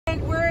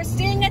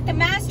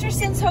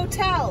Masterson's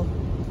Hotel.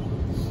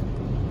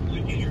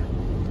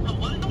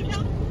 What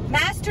hotel?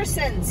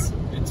 Masterson's.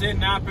 It's in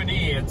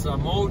Napanee. It's a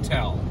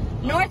motel.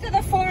 North of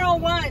the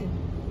 401.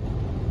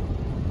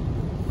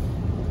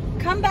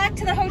 Come back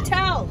to the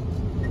hotel. Are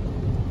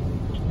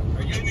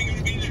When are we you? going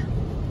to be there?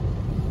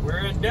 We're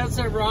in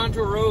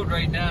Deseronto Road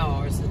right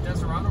now. Is it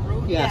Deseronto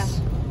Road? Yes.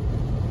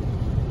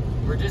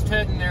 We're just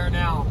heading there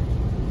now.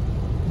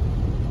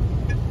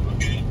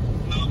 Okay.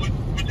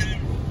 What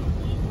time?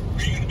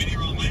 Are you going to be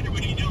there all night, or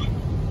what are you doing?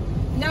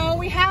 No,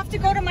 we have to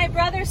go to my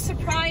brother's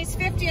surprise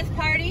 50th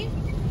party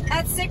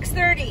at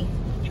 6:30.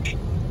 We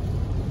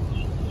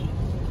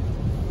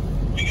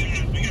got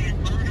a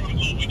car to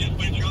unload. We just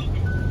went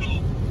shopping.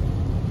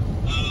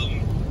 So,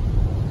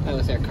 That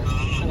was their car.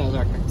 That was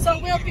our car. So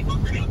work it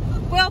up.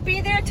 we'll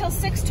be there till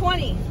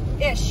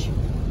 6:20-ish. All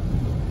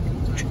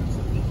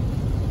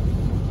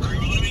right,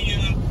 well,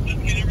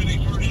 let's get everything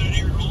sorted out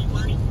here at home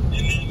first, and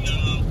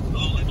then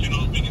I'll let you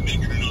know if we can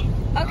make it or not.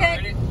 Okay.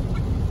 Alrighty.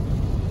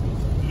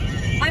 All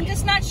right. I'm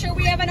just not sure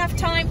we have enough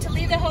time to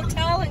leave the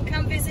hotel and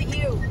come visit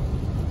you.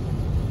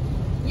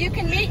 You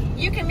can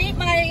meet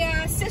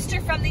my sister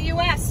from the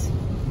U.S.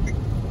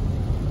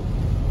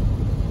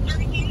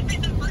 Sorry, can you say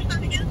that first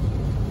time again?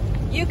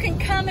 You can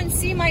come and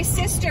see my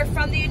sister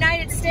from the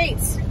United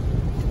States.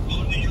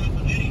 Oh, the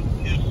USA,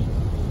 yes.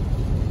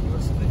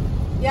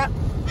 Yep.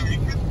 All right.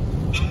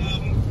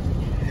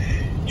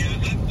 Yeah,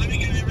 let me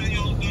get everything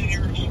all done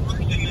here at home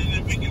first, and then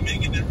if we can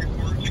make it there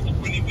before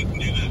 6:20, we can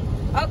do that.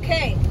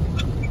 Okay.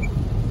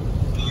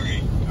 All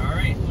right. All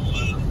right.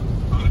 Well,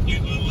 talk to you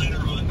a little later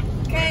on.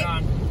 Okay. Right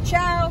on.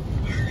 Ciao. All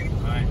right.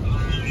 Bye.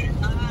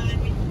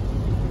 Bye.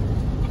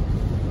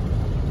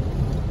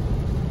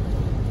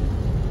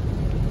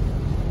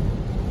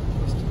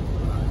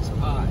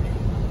 Pie.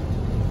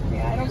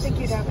 Yeah, I don't think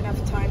you'd have enough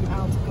time,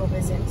 Al, to go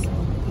visit. So.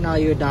 No,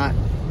 you're not.